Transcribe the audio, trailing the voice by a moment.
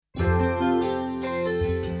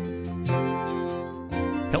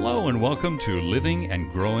Hello and welcome to Living and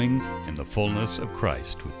Growing in the Fullness of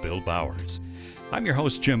Christ with Bill Bowers. I'm your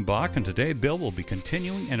host, Jim Bach, and today Bill will be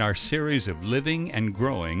continuing in our series of Living and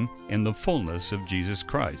Growing in the Fullness of Jesus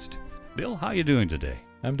Christ. Bill, how are you doing today?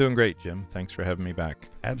 I'm doing great, Jim. Thanks for having me back.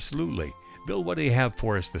 Absolutely. Bill, what do you have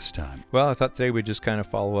for us this time? Well, I thought today we'd just kind of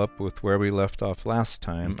follow up with where we left off last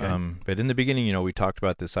time. Okay. But in the beginning, we talked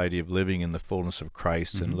about this idea of living in the fullness of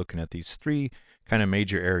Christ and looking at these three kind of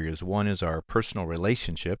major areas. One is our personal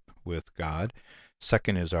relationship with God.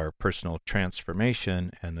 Second is our personal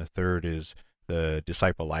transformation. And the third is the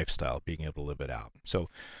disciple lifestyle, being able to live it out. So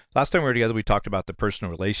last time we were together, we talked about the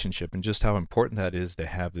personal relationship and just how important that is to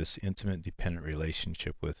have this intimate, dependent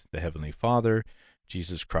relationship with the Heavenly Father,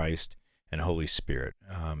 Jesus Christ, and Holy Spirit.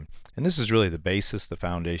 And this is really the basis, the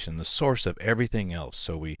foundation, the source of everything else.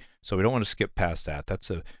 So we don't want to skip past that. That's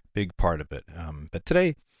a big part of it. But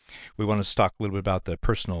today we want to talk a little bit about the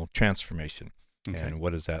personal transformation. Okay. And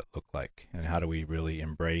what does that look like? And how do we really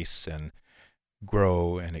embrace and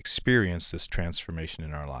grow and experience this transformation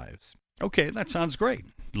in our lives? Okay, that sounds great.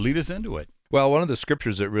 Lead us into it. Well, one of the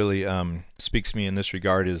scriptures that really speaks to me in this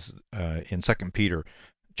regard is in 2 Peter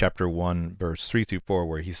chapter 1, verse 3 through 4,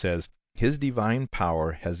 where he says, "His divine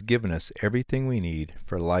power has given us everything we need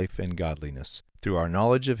for life and godliness, through our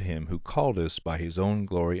knowledge of him who called us by his own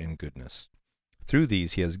glory and goodness. Through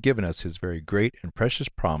these he has given us his very great and precious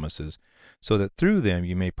promises, so that through them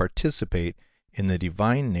you may participate in the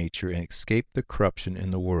divine nature and escape the corruption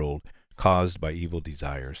in the world caused by evil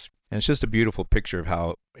desires." And it's just a beautiful picture of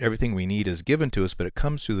how everything we need is given to us, but it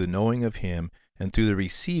comes through the knowing of him and through the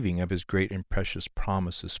receiving of his great and precious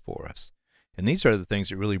promises for us. And these are the things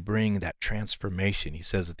that really bring that transformation. He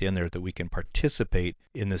says at the end there that we can participate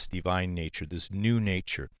in this divine nature, this new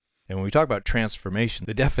nature. And when we talk about transformation,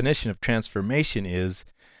 the definition of transformation is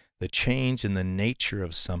the change in the nature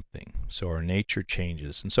of something. So our nature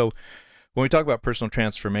changes. And so when we talk about personal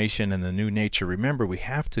transformation and the new nature, remember we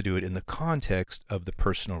have to do it in the context of the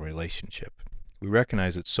personal relationship. We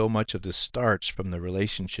recognize that so much of this starts from the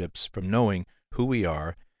relationships, from knowing who we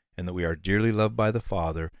are and that we are dearly loved by the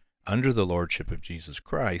Father, under the lordship of Jesus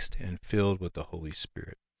Christ, and filled with the Holy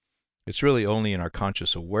Spirit. It's really only in our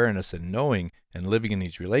conscious awareness and knowing and living in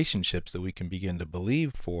these relationships that we can begin to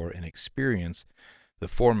believe for and experience the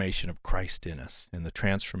formation of Christ in us and the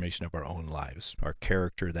transformation of our own lives, our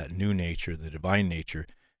character, that new nature, the divine nature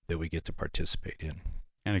that we get to participate in.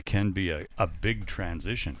 And it can be a big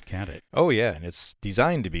transition, can't it? Oh yeah, and it's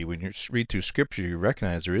designed to be. When you read through Scripture, you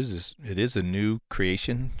recognize it is a new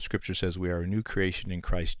creation. Scripture says we are a new creation in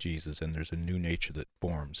Christ Jesus, and there's a new nature that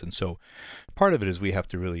forms. And so part of it is we have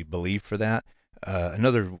to really believe for that.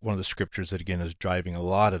 Another one of the scriptures that, again, is driving a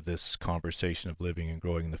lot of this conversation of living and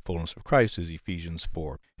growing in the fullness of Christ is Ephesians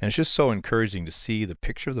 4. And it's just so encouraging to see the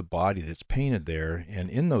picture of the body that's painted there.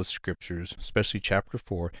 And in those scriptures, especially chapter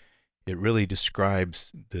 4, it really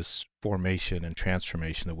describes this formation and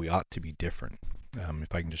transformation that we ought to be different.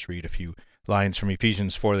 If I can just read a few lines from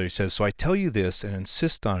Ephesians 4 there, he says, "So I tell you this and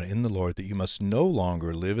insist on it in the Lord that you must no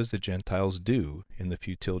longer live as the Gentiles do in the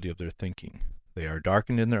futility of their thinking. They are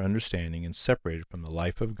darkened in their understanding and separated from the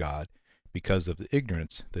life of God because of the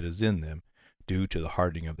ignorance that is in them due to the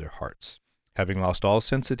hardening of their hearts. Having lost all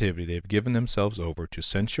sensitivity, they have given themselves over to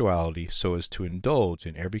sensuality so as to indulge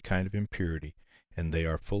in every kind of impurity, and they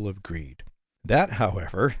are full of greed. That,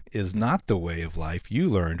 however, is not the way of life you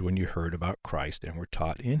learned when you heard about Christ and were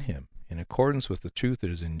taught in him. In accordance with the truth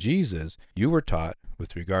that is in Jesus, you were taught,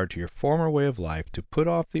 with regard to your former way of life, to put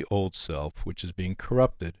off the old self, which is being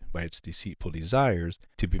corrupted by its deceitful desires,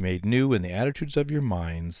 to be made new in the attitudes of your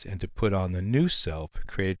minds, and to put on the new self,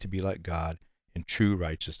 created to be like God in true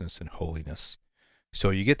righteousness and holiness." So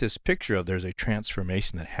you get this picture of there's a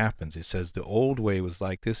transformation that happens. It says the old way was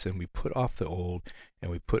like this, and we put off the old,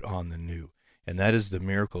 and we put on the new. And that is the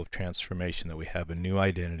miracle of transformation, that we have a new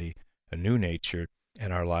identity, a new nature,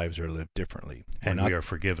 and our lives are lived differently. And we are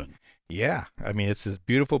forgiven. Yeah. I mean, it's this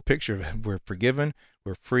beautiful picture of we're forgiven,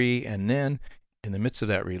 we're free, and then in the midst of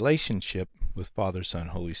that relationship with Father, Son,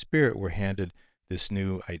 Holy Spirit, we're handed this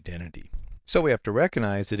new identity. So we have to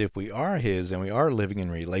recognize that if we are his and we are living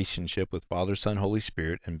in relationship with Father, Son, Holy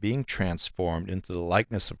Spirit, and being transformed into the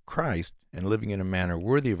likeness of Christ and living in a manner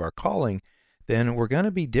worthy of our calling, then we're going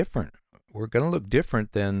to be different. We're going to look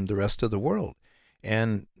different than the rest of the world.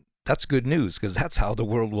 And that's good news, because that's how the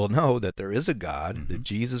world will know that there is a God, that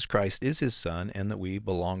Jesus Christ is his Son, and that we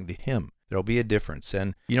belong to him. There'll be a difference.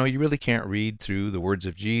 And, you really can't read through the words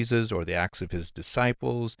of Jesus or the acts of his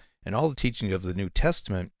disciples and all the teaching of the New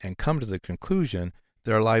Testament and come to the conclusion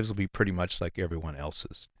that our lives will be pretty much like everyone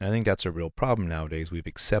else's. And I think that's a real problem nowadays. We've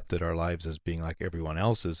accepted our lives as being like everyone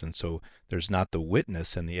else's, and so there's not the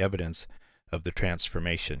witness and the evidence of the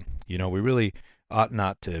transformation. We really ought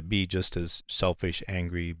not to be just as selfish,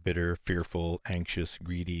 angry, bitter, fearful, anxious,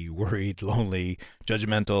 greedy, worried, lonely,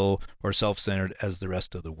 judgmental, or self-centered as the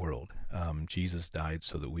rest of the world. Jesus died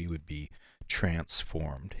so that we would be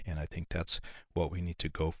transformed, and I think that's what we need to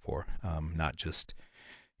go for. Not just,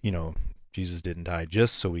 Jesus didn't die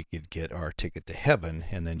just so we could get our ticket to heaven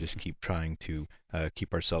and then just keep trying to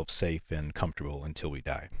keep ourselves safe and comfortable until we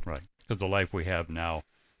die. Right. Because the life we have now,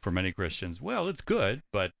 for many Christians, well, it's good,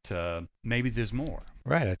 but maybe there's more.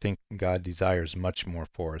 Right. I think God desires much more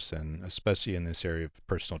for us, and especially in this area of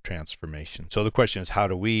personal transformation. So the question is, how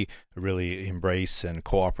do we really embrace and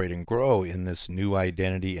cooperate and grow in this new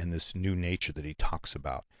identity and this new nature that he talks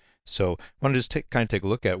about? So I want to just take a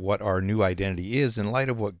look at what our new identity is in light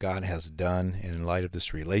of what God has done and in light of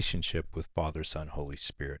this relationship with Father, Son, Holy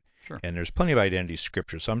Spirit. Sure. And there's plenty of identity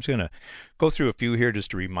scriptures. So I'm just going to go through a few here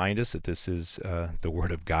just to remind us that this is the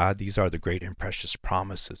Word of God. These are the great and precious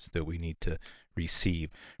promises that we need to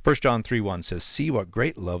receive. 1 John 3:1 says, "See what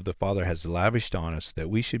great love the Father has lavished on us, that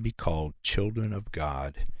we should be called children of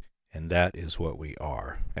God. And that is what we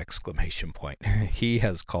are!" Exclamation point. He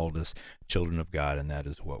has called us children of God, and that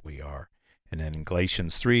is what we are. And then in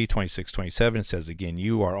Galatians 3:26-27 it says again,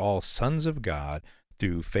 "You are all sons of God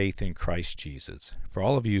through faith in Christ Jesus. For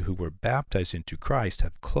all of you who were baptized into Christ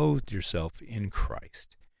have clothed yourself in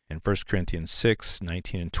Christ." In 1 Corinthians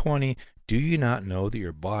 6:19-20, "Do you not know that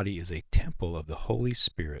your body is a temple of the Holy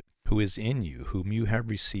Spirit, who is in you, whom you have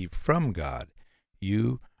received from God?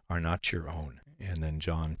 You are not your own." And then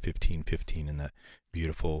John 15:15 in that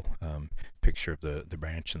beautiful picture of the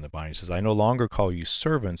branch and the vine, he says, "I no longer call you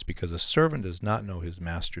servants, because a servant does not know his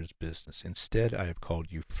master's business. Instead, I have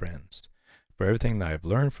called you friends. For everything that I have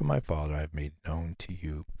learned from my Father, I have made known to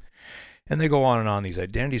you." And they go on and on, these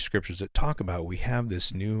identity scriptures that talk about we have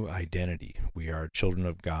this new identity. We are children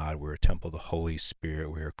of God. We're a temple of the Holy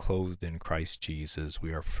Spirit. We are clothed in Christ Jesus.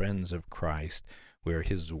 We are friends of Christ. We are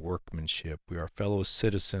his workmanship. We are fellow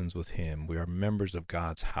citizens with him. We are members of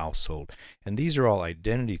God's household. And these are all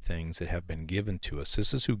identity things that have been given to us.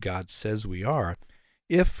 This is who God says we are,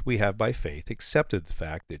 if we have by faith accepted the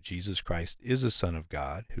fact that Jesus Christ is the Son of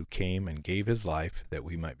God, who came and gave his life that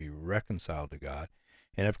we might be reconciled to God,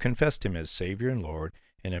 and have confessed him as Savior and Lord,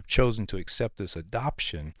 and have chosen to accept this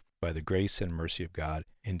adoption by the grace and mercy of God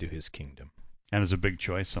into his kingdom. And it's a big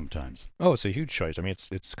choice sometimes. Oh, it's a huge choice. I mean,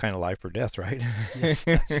 it's kind of life or death, right? Yes,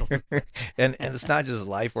 absolutely. and it's not just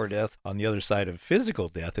life or death on the other side of physical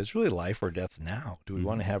death. It's really life or death now. Do we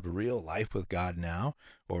want to have a real life with God now,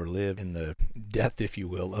 or live in the death, if you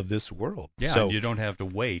will, of this world? Yeah, so, you don't have to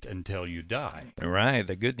wait until you die. Right.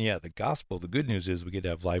 The gospel, the good news is we get to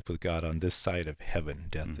have life with God on this side of heaven.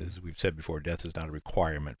 Death, as we've said before, death is not a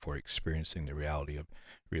requirement for experiencing the reality of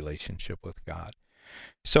relationship with God.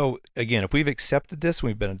 So, again, if we've accepted this,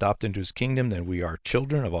 we've been adopted into his kingdom, then we are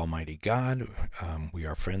children of Almighty God. We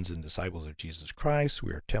are friends and disciples of Jesus Christ.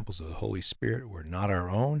 We are temples of the Holy Spirit. We're not our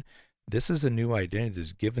own. This is a new identity that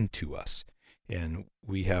is given to us, and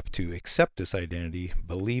we have to accept this identity,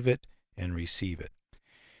 believe it, and receive it.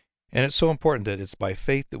 And it's so important that it's by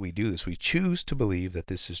faith that we do this. We choose to believe that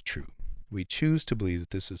this is true. We choose to believe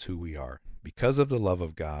that this is who we are because of the love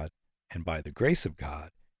of God and by the grace of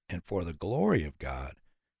God. And for the glory of God,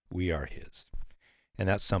 we are his. And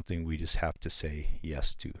that's something we just have to say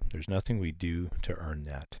yes to. There's nothing we do to earn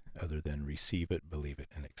that other than receive it, believe it,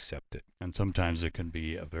 and accept it. And sometimes it can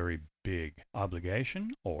be a very big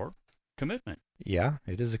obligation or commitment. Yeah,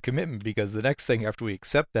 it is a commitment, because the next thing after we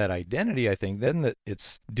accept that identity, I think, then that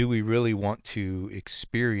it's, do we really want to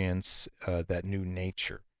experience that new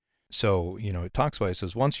nature? So, it talks about, it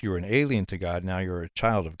says, once you were an alien to God, now you're a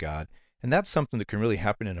child of God. And that's something that can really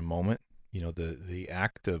happen in a moment. The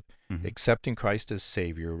act of accepting Christ as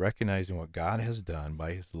Savior, recognizing what God has done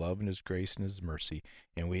by his love and his grace and his mercy,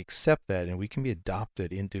 and we accept that, and we can be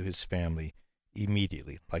adopted into his family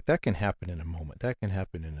immediately. Like, that can happen in a moment. That can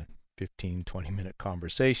happen in a 15, 20-minute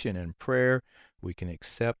conversation and prayer. We can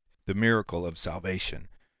accept the miracle of salvation.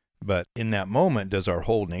 But in that moment, does our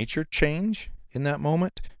whole nature change in that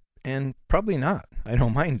moment? And probably not. I know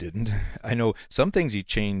mine didn't. I know some things he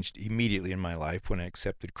changed immediately in my life when I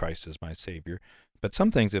accepted Christ as my Savior. But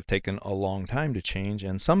some things have taken a long time to change,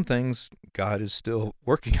 and some things God is still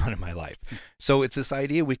working on in my life. So it's this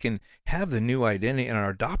idea we can have the new identity, and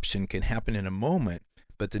our adoption can happen in a moment,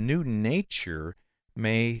 but the new nature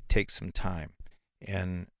may take some time.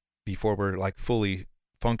 And before we're like fully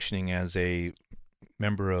functioning as a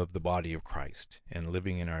member of the body of Christ and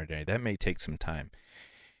living in our identity, that may take some time.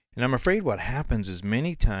 And I'm afraid what happens is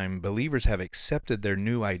many times believers have accepted their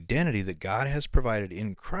new identity that God has provided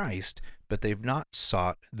in Christ, but they've not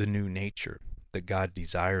sought the new nature that God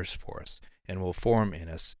desires for us and will form in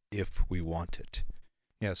us if we want it.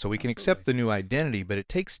 Yeah, so we can accept the new identity, but it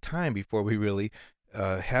takes time before we really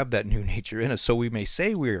have that new nature in us. So we may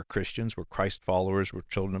say we are Christians, we're Christ followers, we're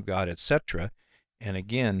children of God, etc. And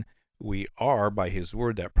again, we are, by His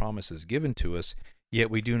word, that promise is given to us, yet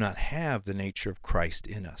we do not have the nature of Christ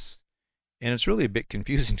in us. And it's really a bit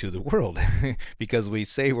confusing to the world because we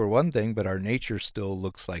say we're one thing, but our nature still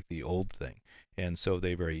looks like the old thing. And so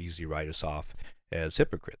they very easily write us off as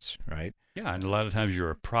hypocrites, right? Yeah, and a lot of times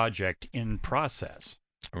you're a project in process.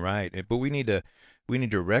 Right. But we need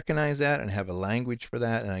to recognize that and have a language for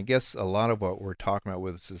that. And I guess a lot of what we're talking about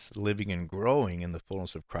with this living and growing in the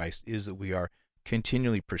fullness of Christ is that we are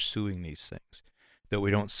continually pursuing these things, that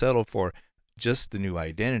we don't settle for just the new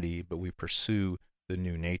identity, but we pursue the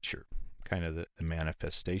new nature, kind of the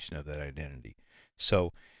manifestation of that identity.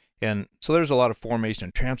 So there's a lot of formation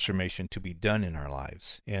and transformation to be done in our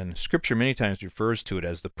lives. And Scripture many times refers to it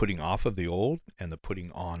as the putting off of the old and the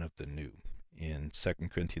putting on of the new. In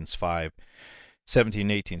 2 Corinthians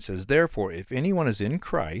 5:17-18 says, "Therefore, if anyone is in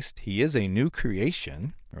Christ, he is a new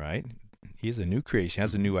creation," right? He is a new creation,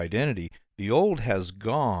 has a new identity. "The old has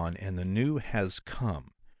gone and the new has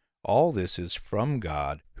come. All this is from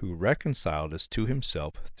God, who reconciled us to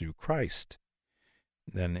Himself through Christ."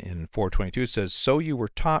 Then in 4:22 it says, "So you were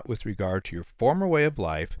taught with regard to your former way of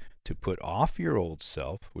life to put off your old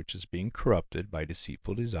self, which is being corrupted by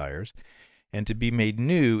deceitful desires, and to be made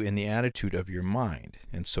new in the attitude of your mind,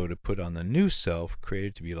 and so to put on the new self,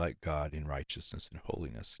 created to be like God in righteousness and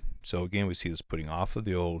holiness." So again, we see this putting off of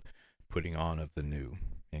the old, putting on of the new.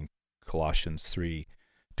 In Colossians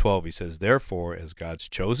 3:12 he says, "Therefore, as God's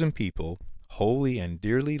chosen people, holy and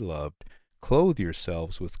dearly loved, clothe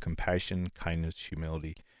yourselves with compassion, kindness,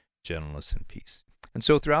 humility, gentleness, and peace." And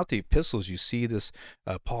so throughout the epistles, you see this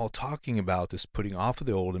Paul talking about this putting off of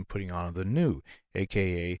the old and putting on of the new,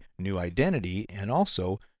 a.k.a. new identity, and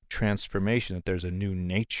also transformation, that there's a new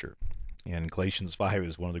nature. And Galatians 5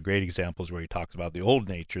 is one of the great examples where he talks about the old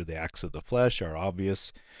nature. The acts of the flesh are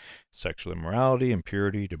obvious: sexual immorality,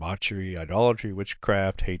 impurity, debauchery, idolatry,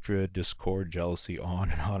 witchcraft, hatred, discord, jealousy,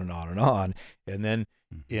 on and on and on and on. And then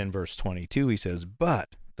in verse 22 he says,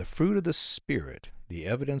 "But the fruit of the Spirit, the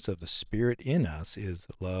evidence of the Spirit in us, is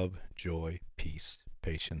love, joy, peace,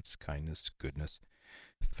 patience, kindness, goodness,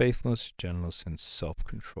 faithfulness, gentleness, and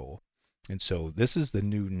self-control." And so this is the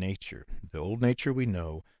new nature. The old nature we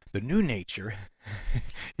know. The new nature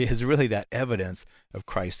is really that evidence of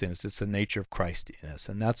Christ in us. It's the nature of Christ in us.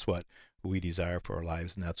 And that's what we desire for our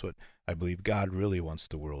lives. And that's what I believe God really wants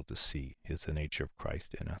the world to see, is the nature of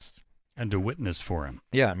Christ in us. And to witness for Him.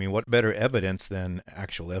 Yeah, I mean, what better evidence than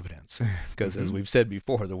actual evidence? Because as we've said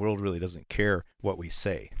before, the world really doesn't care what we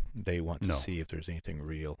say. They want to see if there's anything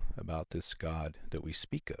real about this God that we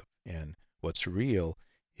speak of. And what's real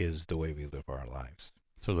is the way we live our lives.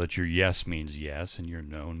 So that your yes means yes and your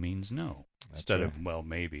no means no. That's instead right. of, well,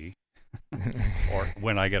 maybe, or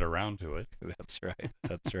when I get around to it. That's right.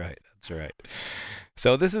 That's right. That's right.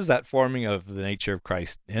 So this is that forming of the nature of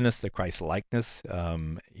Christ in us, the Christ likeness.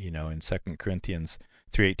 In 2 Corinthians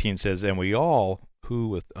 3:18 says, "And we all who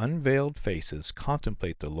with unveiled faces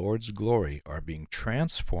contemplate the Lord's glory are being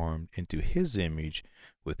transformed into His image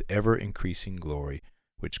with ever-increasing glory,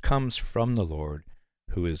 which comes from the Lord,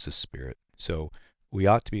 who is the Spirit." So we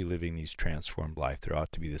ought to be living these transformed life. There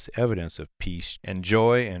ought to be this evidence of peace and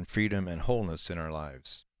joy and freedom and wholeness in our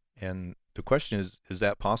lives. And the question is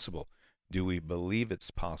that possible? Do we believe it's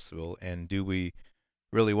possible, and do we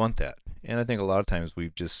really want that? And I think a lot of times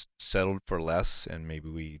we've just settled for less, and maybe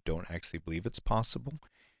we don't actually believe it's possible.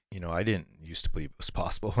 I didn't used to believe it was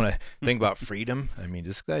possible. When I think about freedom, I mean,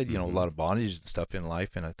 just a lot of bondage and stuff in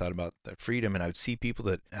life, and I thought about that freedom, and I would see people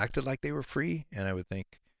that acted like they were free, and I would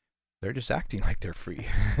think, they're just acting like they're free,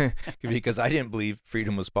 because I didn't believe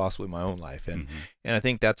freedom was possible in my own life. And I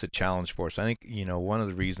think that's a challenge for us. I think, one of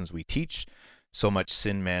the reasons we teach so much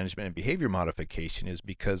sin management and behavior modification is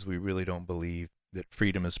because we really don't believe that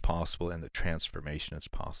freedom is possible and that transformation is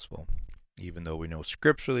possible. Even though we know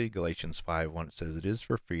scripturally, Galatians 5:1, it says it is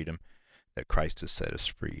for freedom that Christ has set us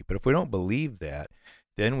free. But if we don't believe that,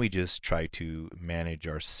 then we just try to manage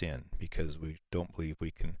our sin because we don't believe we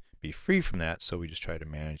can be free from that, so we just try to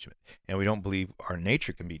manage it. And we don't believe our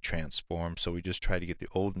nature can be transformed, so we just try to get the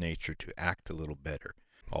old nature to act a little better,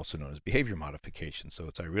 also known as behavior modification.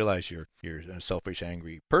 So I realize you're a selfish,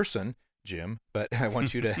 angry person, Jim, but I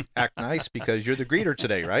want you to act nice because you're the greeter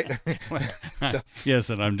today, right?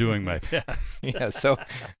 Yes, and I'm doing my best. Yeah,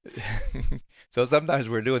 So sometimes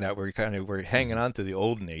we're doing that. We're hanging on to the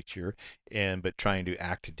old nature but trying to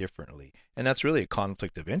act differently. And that's really a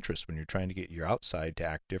conflict of interest when you're trying to get your outside to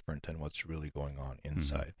act different than what's really going on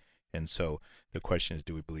inside. And so the question is,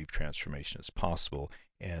 do we believe transformation is possible?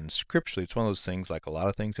 And scripturally, it's one of those things, like a lot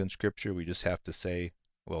of things in Scripture, we just have to say,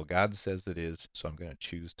 well, God says it is, so I'm going to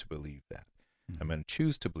choose to believe that. I'm going to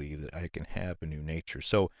choose to believe that I can have a new nature.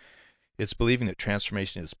 So it's believing that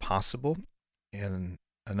transformation is possible. And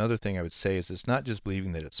another thing I would say is it's not just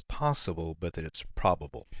believing that it's possible, but that it's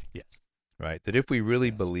probable. Yes. Right? That if we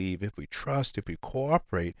really believe, if we trust, if we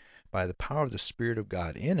cooperate by the power of the Spirit of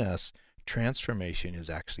God in us, transformation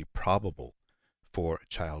is actually probable for a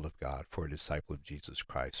child of God, for a disciple of Jesus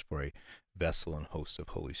Christ, for a vessel and host of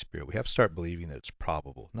Holy Spirit. We have to start believing that it's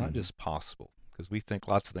probable, not just possible, because we think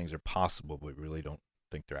lots of things are possible, but we really don't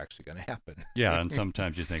think they're actually going to happen. Yeah, and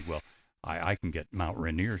sometimes you think, well, I can get Mount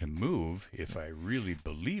Rainier to move if I really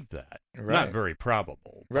believe that. Right. Not very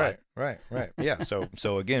probable. Right. Yeah.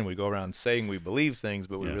 So again, we go around saying we believe things,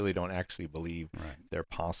 but we Yes. really don't actually believe Right. they're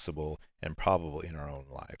possible and probable in our own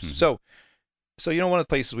lives. Mhm. So one of the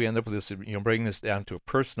places we end up with this, bringing this down to a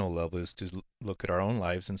personal level, is to look at our own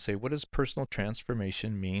lives and say, what does personal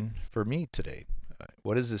transformation mean for me today?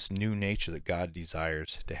 What is this new nature that God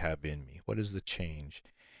desires to have in me? What is the change?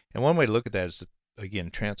 And one way to look at that is, again,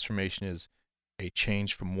 transformation is a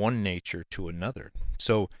change from one nature to another.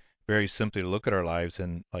 So very simply, to look at our lives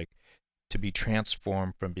and to be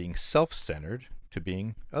transformed from being self-centered to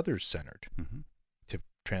being others-centered, to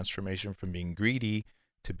transformation from being greedy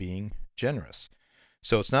to being generous.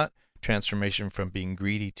 So it's not transformation from being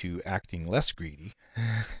greedy to acting less greedy,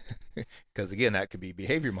 because again, that could be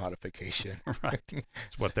behavior modification. Right.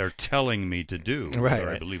 It's what they're telling me to do, Right. whether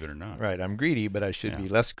I believe it or not. Right. I'm greedy, but I should be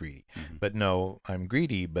less greedy. Mhm. But no, I'm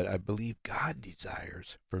greedy, but I believe God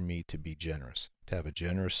desires for me to be generous, to have a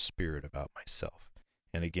generous spirit about myself.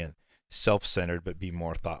 And again, self-centered, but be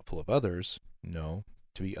more thoughtful of others. No,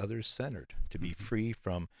 to be others-centered, to be free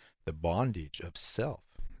from the bondage of self.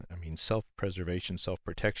 I mean, self-preservation,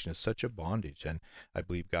 self-protection is such a bondage, and I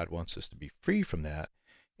believe God wants us to be free from that.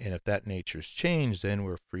 And if that nature's changed, then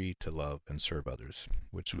we're free to love and serve others,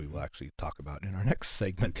 which we will actually talk about in our next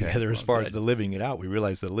segment together. As far as the living it out, we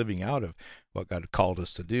realize the living out of what God called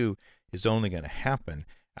us to do is only going to happen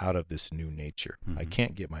out of this new nature. I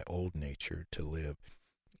can't get my old nature to live.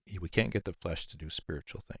 We can't get the flesh to do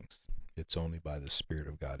spiritual things. It's only by the Spirit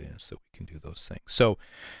of God in us that we can do those things. So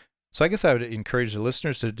I guess I would encourage the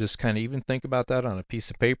listeners to just kind of even think about that on a piece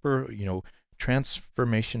of paper.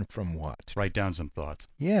 Transformation from what? Write down some thoughts.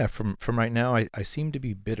 Yeah, from right now, I seem to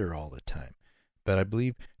be bitter all the time, but I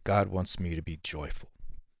believe God wants me to be joyful,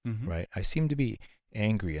 right? I seem to be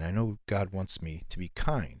angry, and I know God wants me to be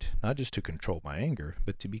kind, not just to control my anger,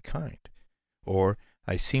 but to be kind. Or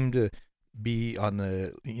I seem to be on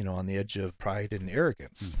the edge of pride and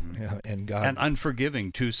arrogance, and God and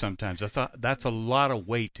unforgiving too. Sometimes that's a lot of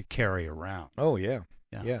weight to carry around. Oh yeah.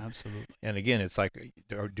 Yeah, absolutely. And again, it's like,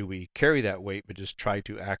 do we carry that weight but just try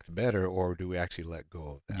to act better, or do we actually let go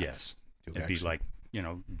of that? Yes, it'd be like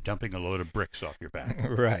dumping a load of bricks off your back.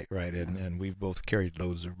 Right. And we've both carried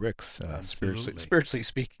loads of bricks, spiritually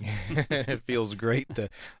speaking. It feels great to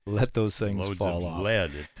let those things Loads fall of off.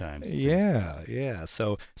 lead at times. Yeah.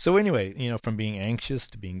 So anyway, from being anxious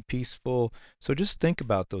to being peaceful. So just think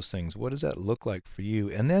about those things. What does that look like for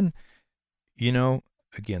you? And then,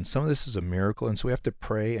 again, some of this is a miracle, and so we have to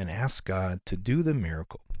pray and ask God to do the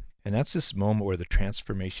miracle. And that's this moment where the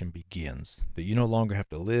transformation begins, that you no longer have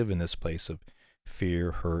to live in this place of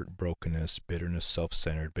fear, hurt, brokenness, bitterness,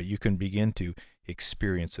 self-centered, but you can begin to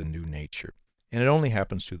experience a new nature. And it only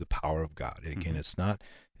happens through the power of God. Again, it's not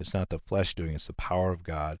the flesh doing it, it's the power of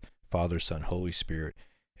God, Father, Son, Holy Spirit.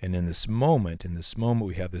 And in this moment,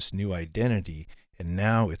 we have this new identity, and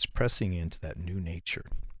now it's pressing into that new nature.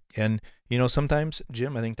 And, sometimes,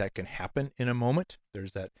 Jim, I think that can happen in a moment.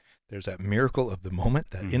 There's that miracle of the moment,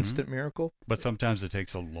 that instant miracle. But sometimes it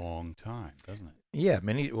takes a long time, doesn't it? Yeah,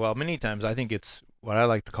 many times I think it's what I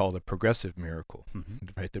like to call the progressive miracle.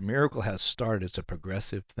 Right? The miracle has started. It's a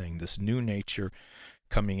progressive thing. This new nature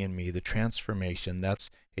coming in me, the transformation,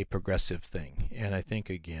 that's a progressive thing. And I think,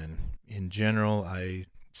 again, in general, I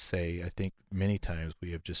think many times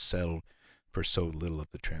we have just settled for so little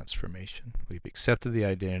of the transformation. We've accepted the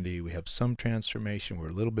identity. We have some transformation. We're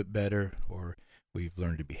a little bit better, or we've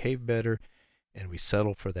learned to behave better. and we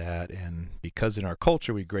settle for that. And because in our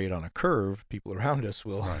culture we grade on a curve, people around us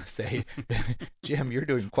will say, Jim, you're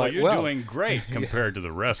doing quite well. You're doing great compared to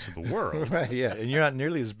the rest of the world. Right, yeah. And you're not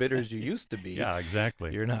nearly as bitter as you used to be. Yeah,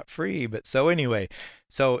 exactly. You're not free. But so anyway,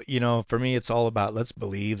 so, for me, it's all about let's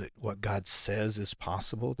believe that what God says is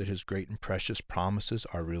possible, that his great and precious promises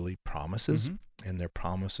are really promises, and they're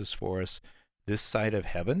promises for us this side of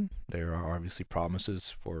heaven. There are obviously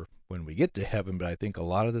promises for when we get to heaven, but I think a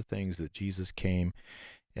lot of the things that Jesus came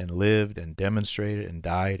and lived and demonstrated and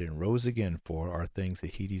died and rose again for are things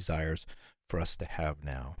that he desires for us to have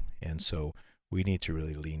now. And so we need to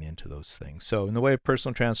really lean into those things. So in the way of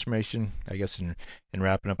personal transformation, I guess in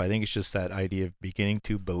wrapping up, I think it's just that idea of beginning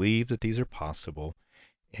to believe that these are possible.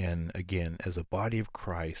 And again, as a body of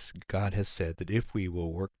Christ, God has said that if we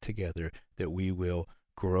will work together, that we will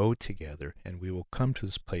grow together and we will come to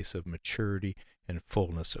this place of maturity and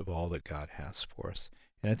fullness of all that God has for us.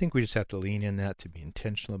 And I think we just have to lean in that, to be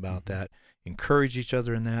intentional about that, encourage each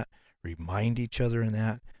other in that, remind each other in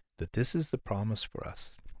that this is the promise for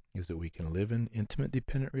us, is that we can live in intimate,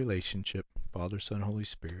 dependent relationship, Father, Son, Holy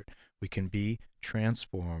Spirit. We can be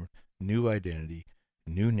transformed, new identity,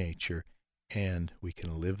 new nature, and we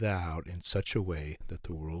can live that out in such a way that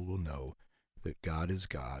the world will know that God is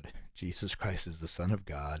God, Jesus Christ is the Son of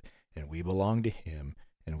God, and we belong to him,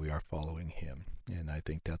 and we are following him. And I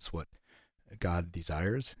think that's what God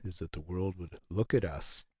desires, is that the world would look at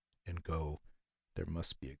us and go, there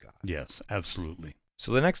must be a God. Yes, absolutely.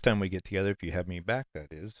 So the next time we get together, if you have me back,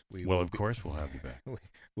 that is. Of course we'll have you back.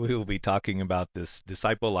 We will be talking about this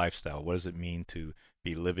disciple lifestyle. What does it mean to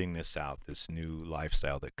be living this out, this new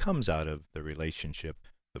lifestyle that comes out of the relationship,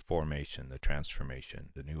 the formation, the transformation,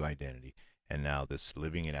 the new identity, and now this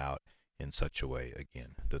living it out in such a way,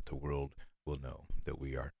 again, that the world will know that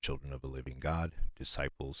we are children of a living God,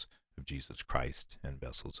 disciples of Jesus Christ, and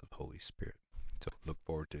vessels of Holy Spirit. So look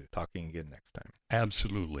forward to talking again next time.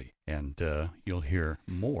 Absolutely. And you'll hear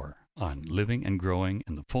more on living and growing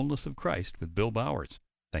in the fullness of Christ with Bill Bowers.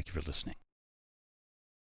 Thank you for listening.